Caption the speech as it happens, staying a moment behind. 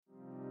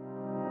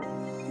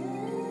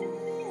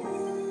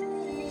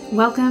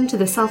Welcome to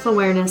the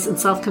Self-Awareness and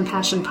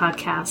Self-Compassion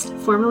Podcast,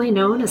 formerly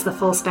known as the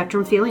Full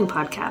Spectrum Feeling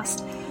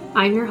Podcast.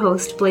 I'm your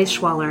host, Blaise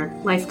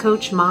Schwaller, life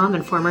coach, mom,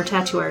 and former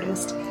tattoo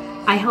artist.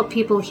 I help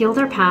people heal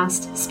their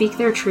past, speak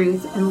their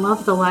truth, and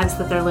love the lives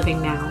that they're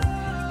living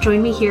now.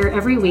 Join me here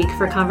every week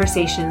for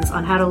conversations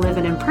on how to live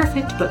an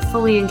imperfect but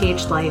fully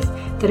engaged life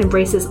that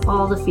embraces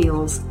all the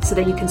feels so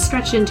that you can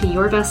stretch into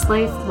your best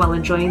life while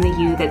enjoying the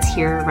you that's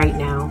here right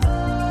now.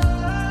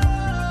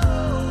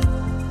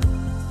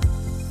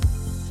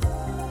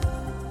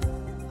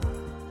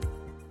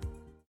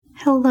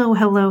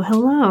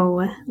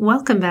 Hello.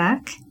 Welcome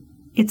back.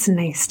 It's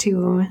nice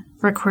to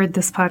record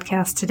this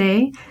podcast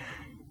today.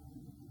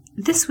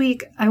 This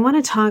week, I want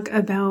to talk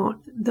about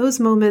those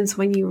moments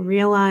when you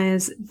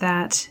realize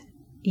that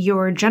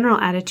your general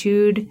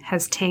attitude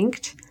has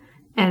tanked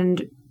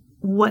and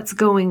what's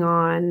going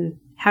on.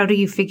 How do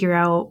you figure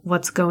out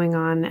what's going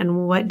on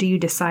and what do you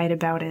decide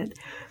about it?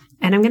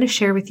 And I'm going to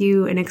share with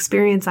you an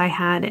experience I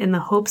had in the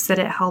hopes that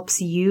it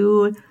helps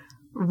you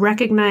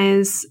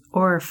recognize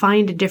or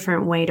find a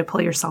different way to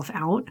pull yourself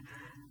out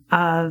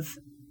of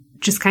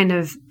just kind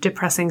of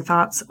depressing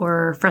thoughts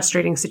or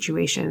frustrating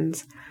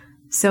situations.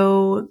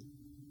 So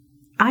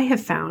I have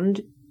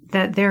found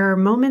that there are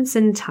moments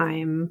in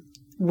time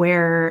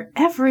where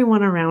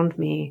everyone around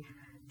me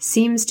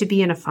seems to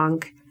be in a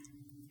funk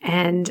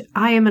and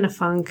I am in a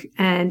funk,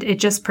 and it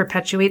just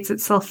perpetuates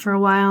itself for a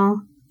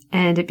while,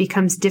 and it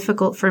becomes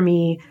difficult for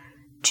me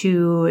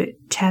to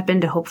tap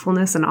into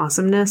hopefulness and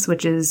awesomeness,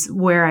 which is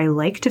where I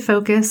like to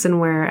focus and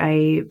where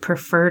I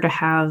prefer to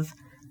have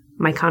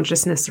my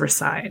consciousness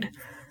reside.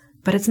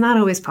 But it's not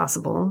always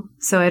possible.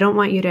 So I don't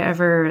want you to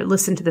ever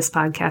listen to this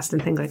podcast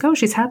and think like, oh,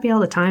 she's happy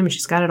all the time and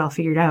she's got it all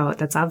figured out.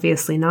 That's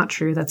obviously not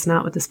true. That's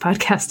not what this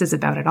podcast is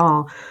about at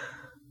all.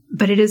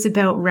 But it is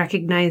about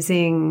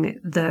recognizing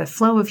the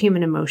flow of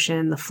human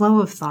emotion, the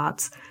flow of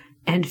thoughts,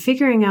 and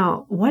figuring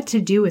out what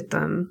to do with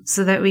them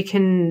so that we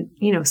can,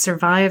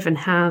 survive and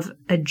have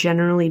a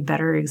generally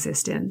better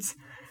existence.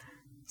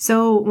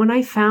 So when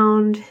I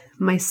found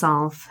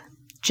myself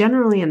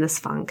generally in this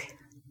funk,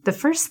 the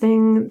first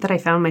thing that I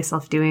found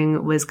myself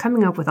doing was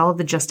coming up with all of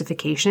the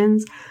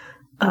justifications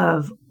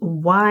of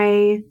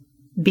why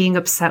being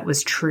upset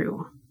was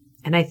true.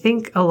 And I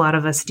think a lot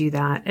of us do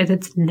that, and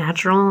it's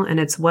natural, and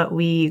it's what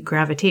we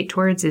gravitate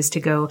towards is to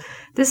go,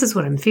 this is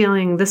what I'm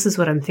feeling, this is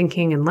what I'm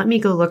thinking, and let me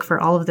go look for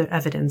all of the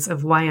evidence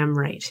of why I'm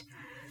right.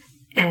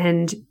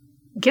 And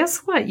guess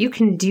what? You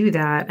can do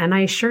that, and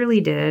I surely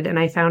did, and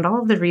I found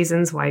all of the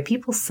reasons why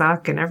people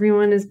suck, and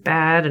everyone is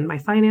bad, and my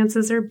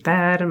finances are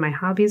bad, and my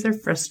hobbies are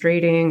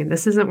frustrating, and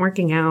this isn't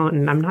working out,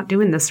 and I'm not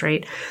doing this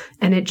right.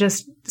 And it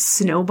just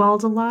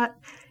snowballed a lot.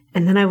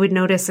 And then I would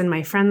notice in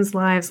my friends'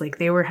 lives, like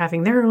they were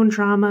having their own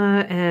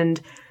drama, and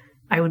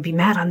I would be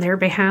mad on their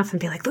behalf and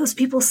be like, those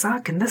people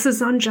suck and this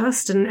is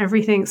unjust and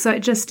everything. So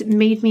it just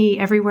made me,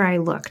 everywhere I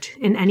looked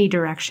in any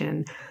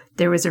direction,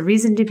 there was a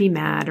reason to be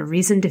mad, a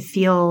reason to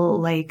feel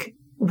like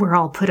we're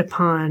all put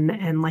upon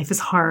and life is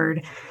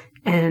hard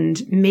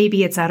and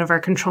maybe it's out of our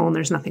control and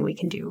there's nothing we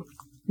can do.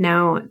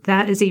 Now,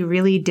 that is a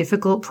really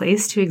difficult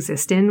place to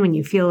exist in when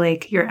you feel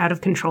like you're out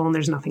of control and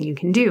there's nothing you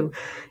can do.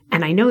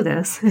 And I know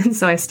this. And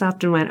so I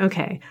stopped and went,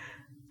 okay,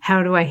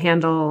 how do I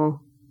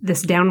handle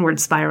this downward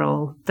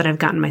spiral that I've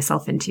gotten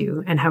myself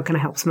into? And how can I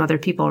help some other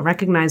people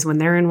recognize when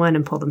they're in one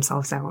and pull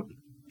themselves out?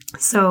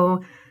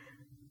 So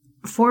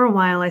for a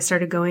while, I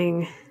started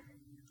going,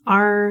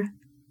 are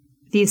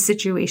these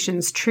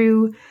situations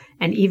true?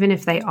 And even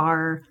if they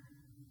are,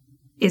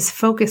 is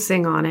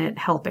focusing on it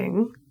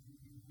helping?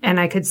 And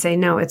I could say,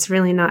 no, it's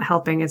really not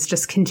helping. It's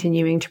just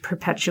continuing to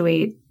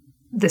perpetuate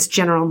this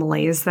general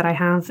malaise that I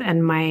have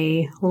and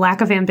my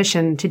lack of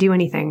ambition to do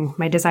anything,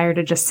 my desire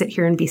to just sit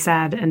here and be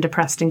sad and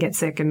depressed and get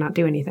sick and not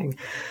do anything.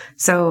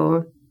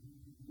 So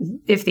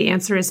if the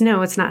answer is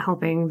no, it's not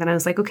helping, then I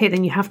was like, okay,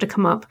 then you have to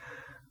come up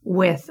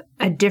with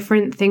a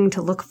different thing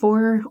to look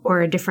for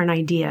or a different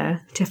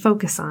idea to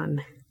focus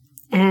on.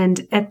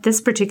 And at this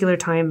particular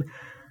time,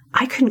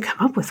 I couldn't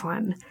come up with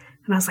one.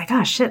 And I was like,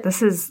 oh, shit,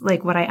 this is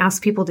like what I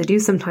ask people to do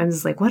sometimes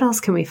is like, what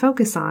else can we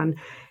focus on?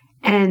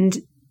 And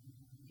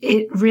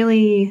it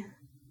really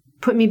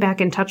put me back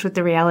in touch with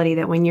the reality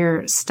that when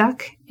you're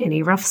stuck in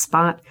a rough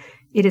spot,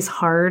 it is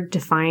hard to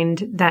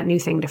find that new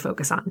thing to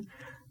focus on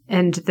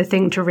and the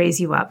thing to raise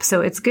you up.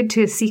 So it's good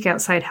to seek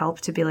outside help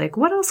to be like,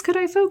 what else could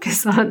I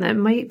focus on that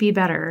might be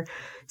better?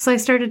 So I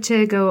started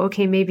to go,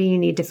 okay, maybe you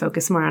need to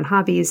focus more on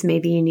hobbies.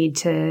 Maybe you need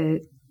to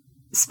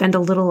spend a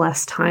little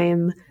less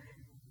time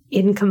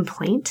in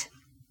complaint.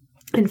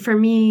 And for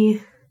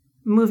me,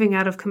 moving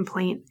out of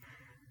complaint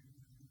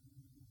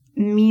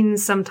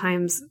means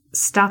sometimes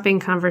stopping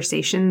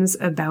conversations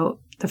about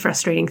the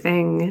frustrating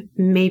thing,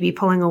 maybe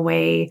pulling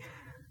away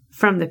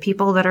from the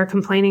people that are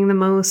complaining the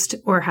most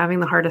or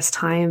having the hardest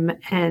time.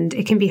 And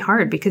it can be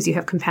hard because you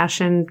have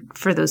compassion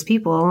for those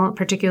people,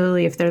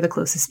 particularly if they're the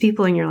closest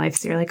people in your life.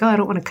 So you're like, oh, I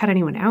don't want to cut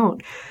anyone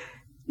out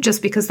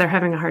just because they're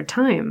having a hard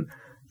time.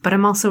 But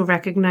I'm also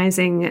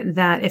recognizing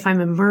that if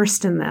I'm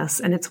immersed in this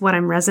and it's what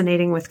I'm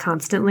resonating with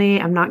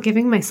constantly, I'm not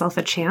giving myself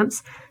a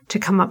chance to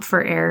come up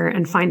for air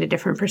and find a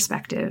different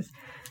perspective.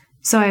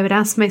 So I would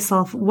ask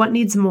myself, what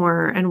needs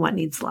more and what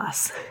needs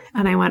less?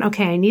 And I went,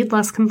 okay, I need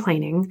less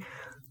complaining.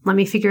 Let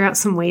me figure out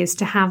some ways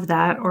to have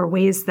that, or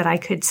ways that I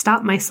could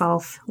stop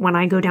myself when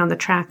I go down the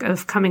track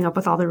of coming up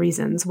with all the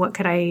reasons. What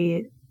could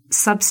I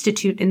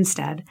substitute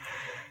instead?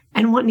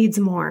 And what needs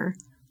more?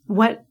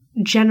 What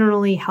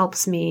generally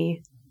helps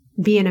me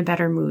be in a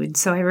better mood?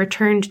 So I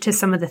returned to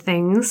some of the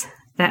things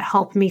that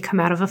help me come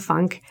out of a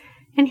funk.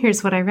 And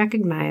here's what I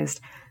recognized.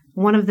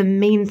 One of the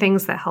main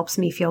things that helps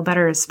me feel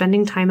better is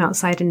spending time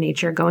outside in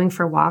nature, going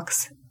for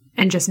walks,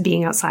 and just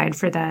being outside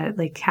for that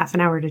like half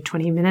an hour to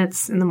 20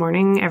 minutes in the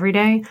morning every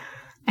day.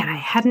 And I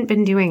hadn't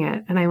been doing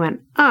it. And I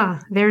went,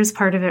 there's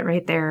part of it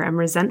right there. I'm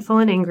resentful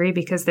and angry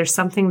because there's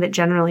something that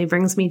generally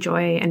brings me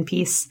joy and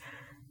peace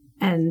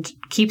and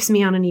keeps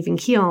me on an even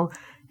keel.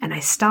 And I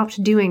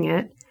stopped doing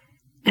it.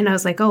 And I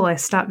was like, I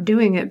stopped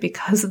doing it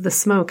because of the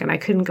smoke, and I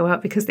couldn't go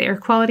out because the air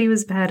quality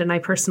was bad, and I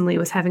personally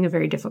was having a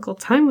very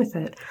difficult time with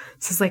it.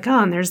 So it's like,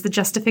 and there's the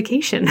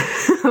justification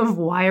of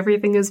why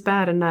everything is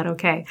bad and not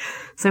okay.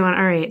 So I went,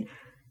 all right,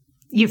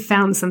 you've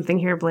found something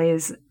here,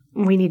 Blaze.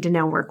 We need to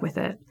now work with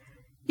it.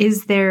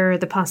 Is there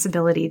the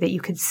possibility that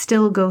you could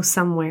still go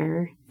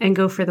somewhere and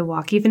go for the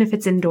walk, even if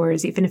it's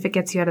indoors, even if it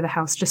gets you out of the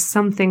house, just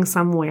something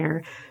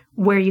somewhere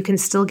where you can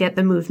still get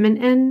the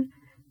movement in?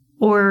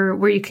 Or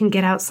where you can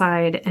get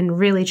outside and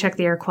really check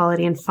the air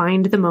quality and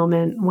find the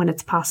moment when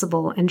it's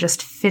possible and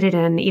just fit it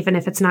in, even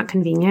if it's not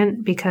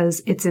convenient,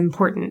 because it's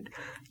important.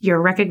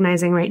 You're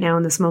recognizing right now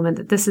in this moment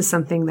that this is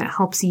something that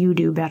helps you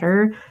do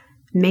better.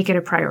 Make it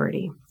a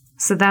priority.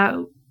 So that,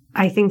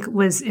 I think,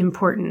 was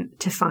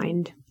important to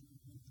find.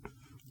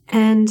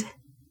 And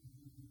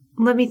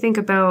let me think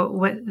about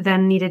what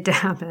then needed to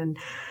happen.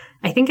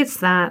 I think it's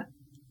that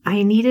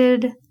I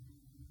needed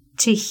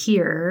to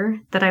hear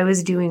that I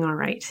was doing all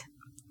right.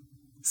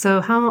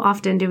 So how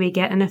often do we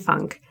get in a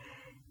funk?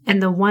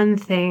 And the one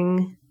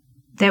thing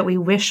that we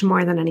wish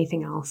more than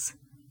anything else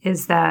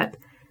is that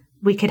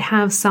we could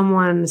have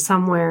someone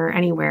somewhere,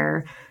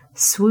 anywhere,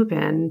 swoop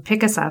in,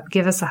 pick us up,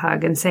 give us a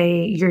hug, and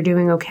say, you're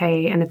doing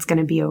okay, and it's going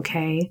to be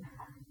okay,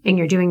 and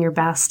you're doing your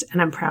best,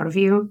 and I'm proud of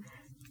you.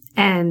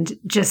 And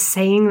just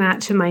saying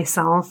that to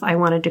myself, I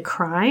wanted to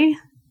cry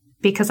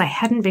because I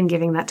hadn't been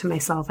giving that to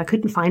myself. I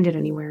couldn't find it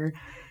anywhere.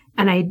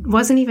 And I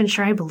wasn't even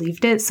sure I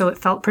believed it, so it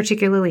felt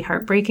particularly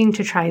heartbreaking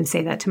to try and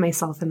say that to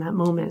myself in that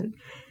moment.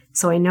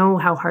 So I know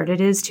how hard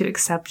it is to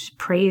accept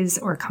praise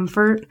or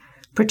comfort,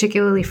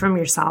 particularly from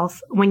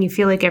yourself, when you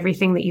feel like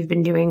everything that you've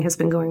been doing has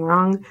been going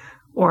wrong,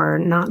 or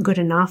not good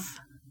enough,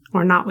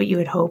 or not what you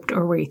had hoped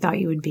or where you thought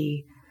you would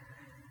be.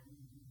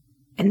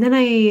 And then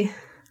I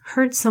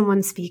heard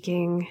someone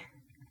speaking,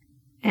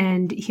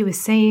 and he was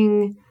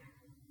saying,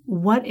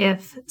 what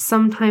if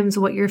sometimes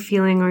what you're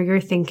feeling or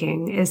you're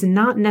thinking is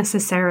not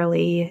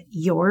necessarily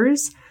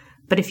yours,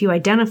 but if you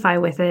identify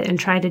with it and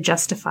try to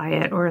justify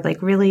it or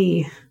like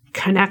really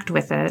connect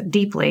with it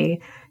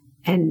deeply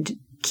and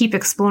keep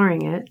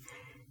exploring it,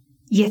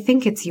 you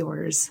think it's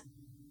yours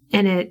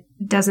and it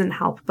doesn't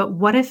help. But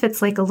what if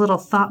it's like a little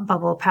thought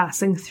bubble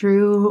passing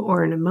through,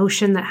 or an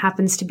emotion that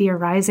happens to be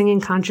arising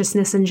in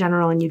consciousness in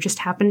general and you just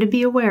happen to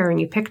be aware and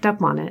you picked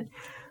up on it?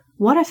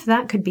 What if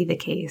that could be the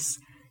case?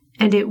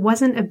 And it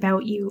wasn't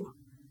about you.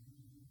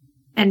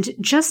 And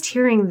just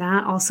hearing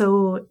that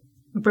also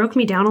broke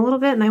me down a little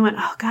bit. And I went,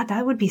 oh God,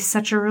 that would be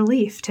such a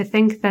relief to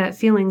think that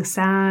feeling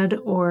sad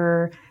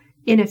or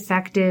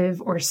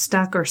ineffective or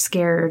stuck or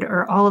scared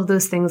or all of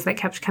those things that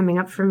kept coming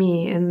up for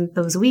me in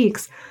those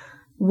weeks.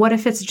 What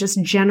if it's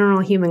just general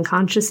human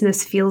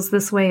consciousness feels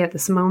this way at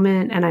this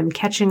moment and I'm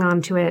catching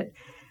on to it,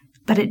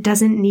 but it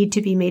doesn't need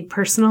to be made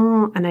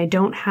personal and I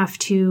don't have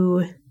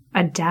to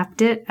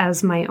adapt it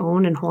as my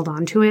own and hold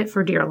on to it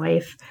for dear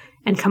life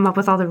and come up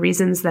with all the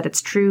reasons that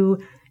it's true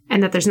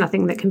and that there's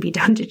nothing that can be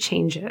done to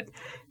change it.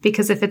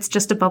 Because if it's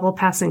just a bubble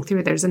passing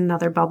through, there's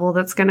another bubble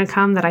that's going to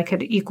come that I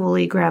could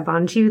equally grab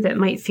onto that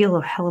might feel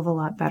a hell of a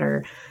lot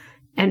better.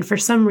 And for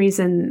some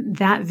reason,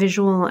 that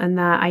visual and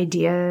that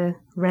idea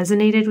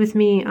resonated with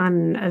me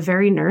on a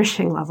very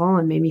nourishing level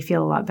and made me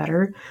feel a lot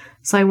better.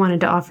 So I wanted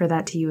to offer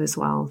that to you as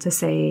well, to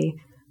say,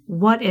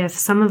 what if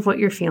some of what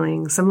you're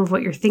feeling, some of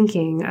what you're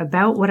thinking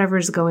about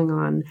whatever's going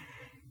on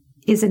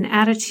is an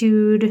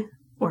attitude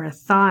or a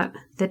thought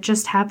that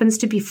just happens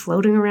to be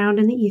floating around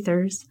in the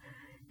ethers,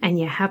 and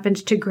you happened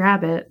to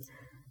grab it,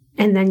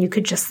 and then you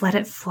could just let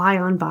it fly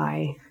on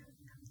by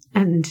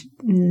and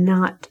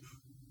not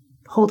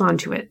hold on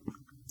to it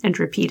and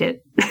repeat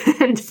it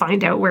and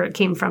find out where it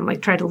came from,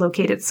 like try to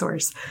locate its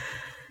source.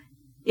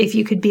 If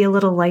you could be a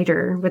little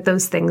lighter with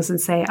those things and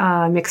say,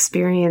 I'm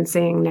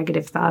experiencing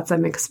negative thoughts,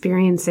 I'm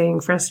experiencing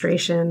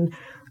frustration,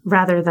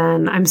 rather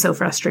than I'm so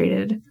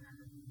frustrated.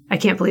 I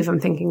can't believe I'm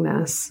thinking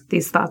this.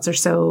 These thoughts are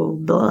so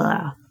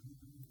blah.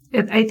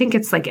 I think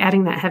it's like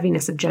adding that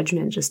heaviness of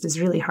judgment just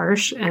is really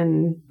harsh.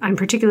 And I'm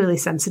particularly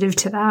sensitive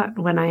to that.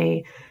 When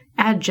I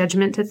add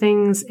judgment to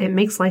things, it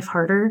makes life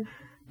harder.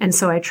 And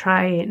so I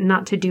try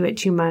not to do it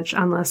too much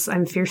unless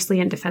I'm fiercely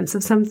in defense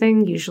of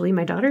something, usually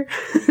my daughter.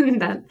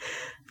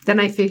 Then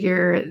I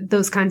figure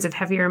those kinds of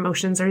heavier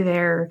emotions are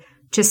there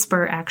to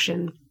spur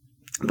action.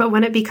 But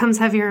when it becomes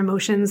heavier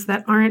emotions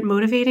that aren't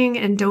motivating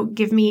and don't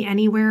give me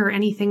anywhere or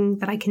anything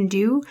that I can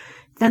do,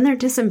 then they're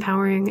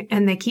disempowering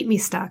and they keep me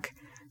stuck.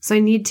 So I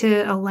need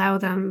to allow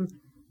them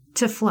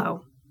to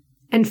flow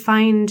and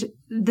find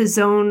the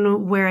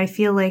zone where I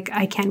feel like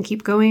I can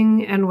keep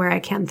going and where I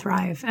can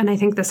thrive. And I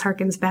think this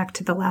harkens back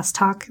to the last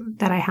talk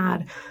that I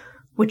had,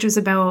 which was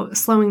about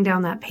slowing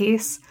down that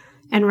pace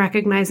and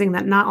recognizing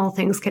that not all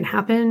things can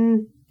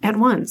happen at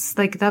once.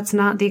 Like, that's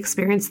not the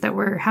experience that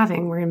we're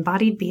having. We're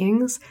embodied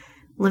beings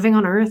living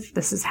on Earth.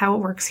 This is how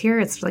it works here.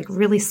 It's like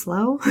really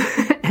slow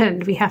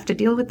and we have to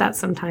deal with that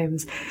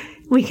sometimes.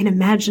 We can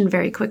imagine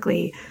very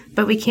quickly,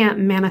 but we can't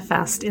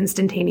manifest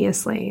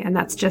instantaneously. And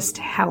that's just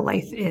how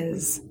life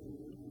is.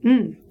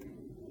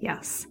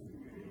 Yes.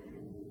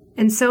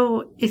 And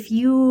so if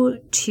you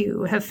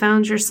too have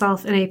found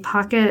yourself in a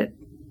pocket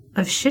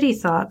of shitty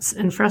thoughts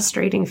and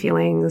frustrating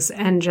feelings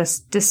and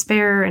just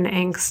despair and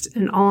angst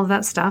and all of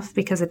that stuff,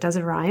 because it does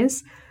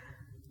arise,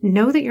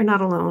 know that you're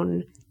not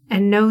alone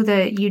and know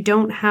that you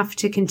don't have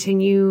to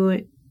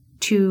continue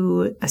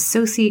to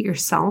associate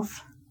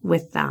yourself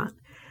with that.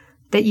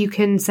 That you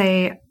can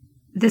say,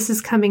 this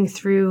is coming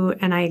through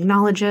and I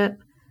acknowledge it,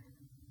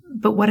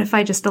 but what if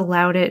I just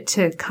allowed it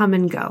to come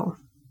and go?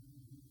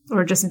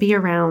 Or just be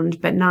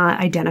around, but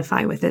not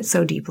identify with it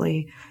so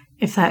deeply,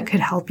 if that could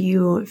help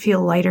you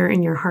feel lighter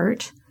in your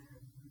heart.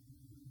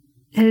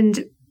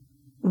 And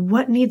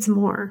what needs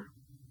more?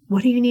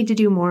 What do you need to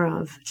do more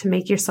of to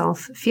make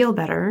yourself feel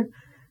better?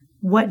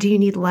 What do you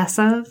need less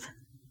of?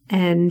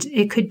 And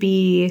it could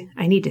be,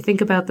 I need to think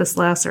about this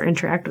less or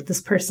interact with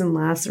this person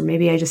less, or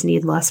maybe I just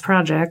need less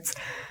projects.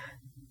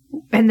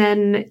 And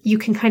then you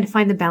can kind of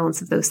find the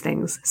balance of those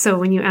things. So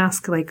when you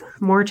ask like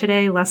more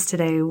today, less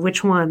today,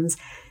 which ones,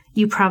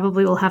 you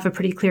probably will have a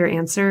pretty clear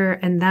answer.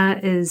 And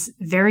that is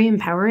very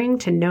empowering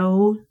to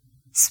know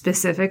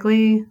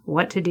specifically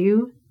what to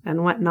do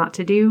and what not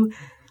to do.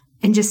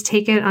 And just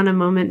take it on a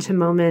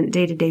moment-to-moment,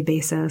 day-to-day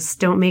basis.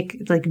 Don't make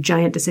like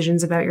giant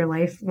decisions about your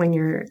life when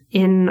you're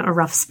in a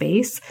rough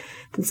space.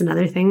 That's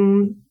another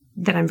thing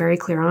that I'm very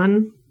clear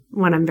on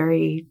when I'm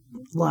very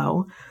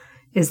low,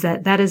 is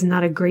that is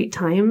not a great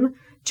time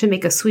to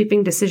make a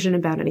sweeping decision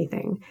about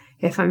anything.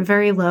 If I'm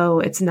very low,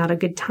 it's not a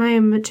good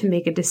time to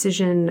make a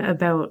decision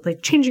about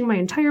like changing my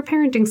entire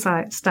parenting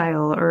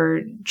style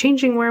or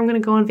changing where I'm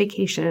going to go on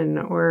vacation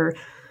or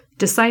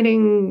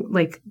deciding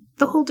like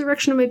the whole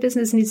direction of my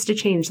business needs to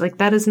change. Like,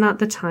 that is not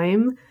the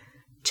time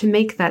to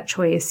make that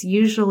choice.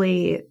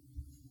 Usually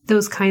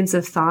those kinds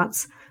of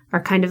thoughts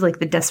are kind of like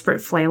the desperate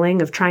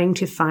flailing of trying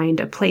to find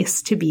a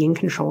place to be in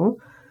control.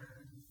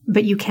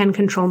 But you can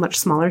control much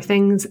smaller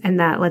things, and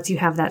that lets you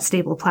have that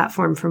stable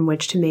platform from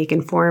which to make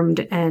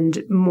informed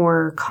and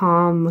more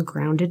calm,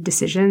 grounded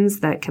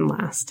decisions that can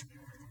last.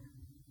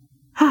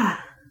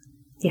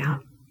 Yeah.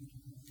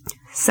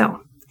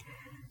 So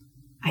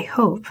I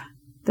hope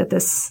that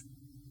this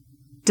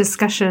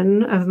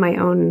discussion of my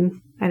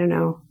own,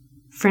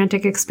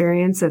 frantic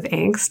experience of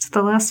angst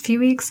the last few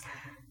weeks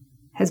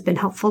has been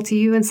helpful to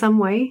you in some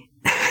way.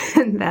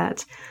 And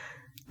that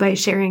by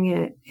sharing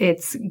it,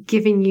 it's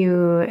giving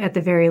you, at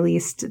the very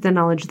least, the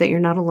knowledge that you're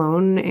not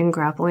alone in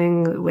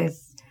grappling with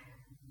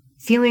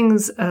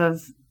feelings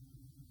of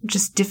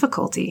just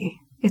difficulty.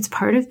 It's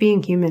part of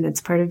being human. It's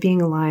part of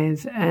being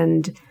alive.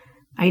 And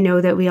I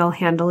know that we all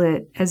handle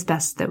it as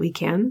best that we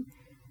can.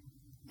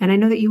 And I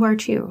know that you are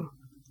too.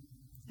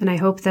 And I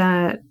hope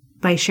that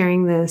by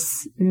sharing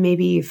this,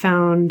 maybe you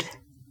found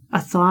a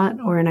thought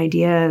or an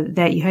idea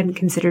that you hadn't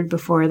considered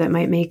before that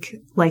might make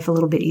life a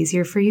little bit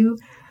easier for you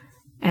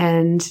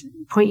and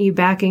point you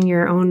back in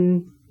your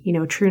own,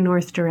 true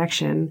north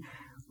direction,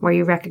 where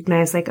you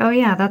recognize like, oh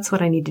yeah, that's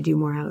what I need to do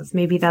more of.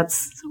 Maybe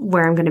that's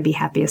where I'm going to be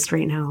happiest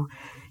right now.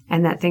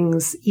 And that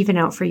things even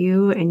out for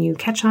you and you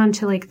catch on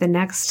to like the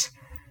next,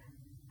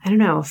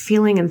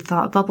 feeling and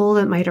thought bubble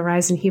that might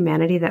arise in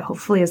humanity that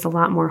hopefully is a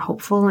lot more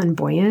hopeful and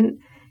buoyant.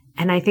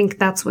 And I think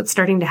that's what's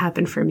starting to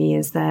happen for me,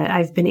 is that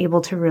I've been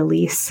able to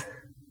release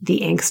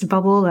the angst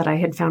bubble that I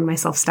had found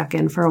myself stuck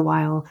in for a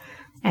while.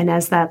 And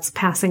as that's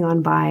passing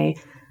on by,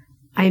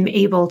 I'm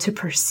able to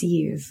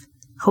perceive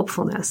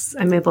hopefulness.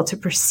 I'm able to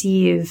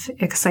perceive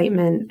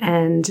excitement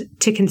and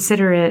to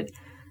consider it,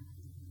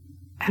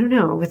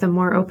 with a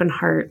more open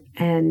heart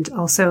and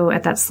also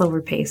at that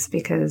slower pace,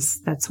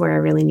 because that's where I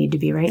really need to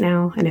be right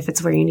now. And if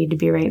it's where you need to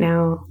be right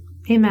now,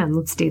 amen,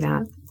 let's do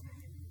that.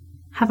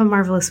 Have a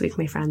marvelous week,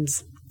 my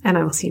friends, and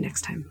I will see you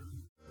next time.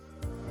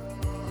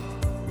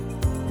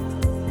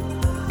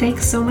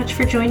 Thanks so much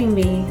for joining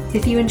me.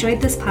 If you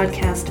enjoyed this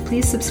podcast,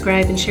 please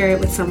subscribe and share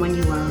it with someone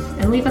you love,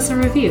 and leave us a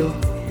review.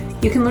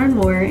 You can learn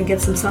more and get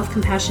some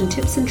self-compassion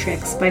tips and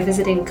tricks by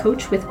visiting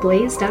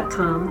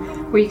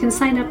coachwithblaze.com, where you can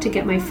sign up to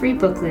get my free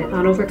booklet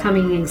on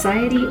overcoming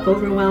anxiety,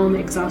 overwhelm,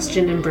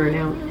 exhaustion, and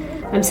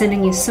burnout. I'm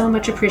sending you so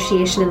much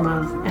appreciation and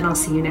love, and I'll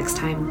see you next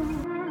time.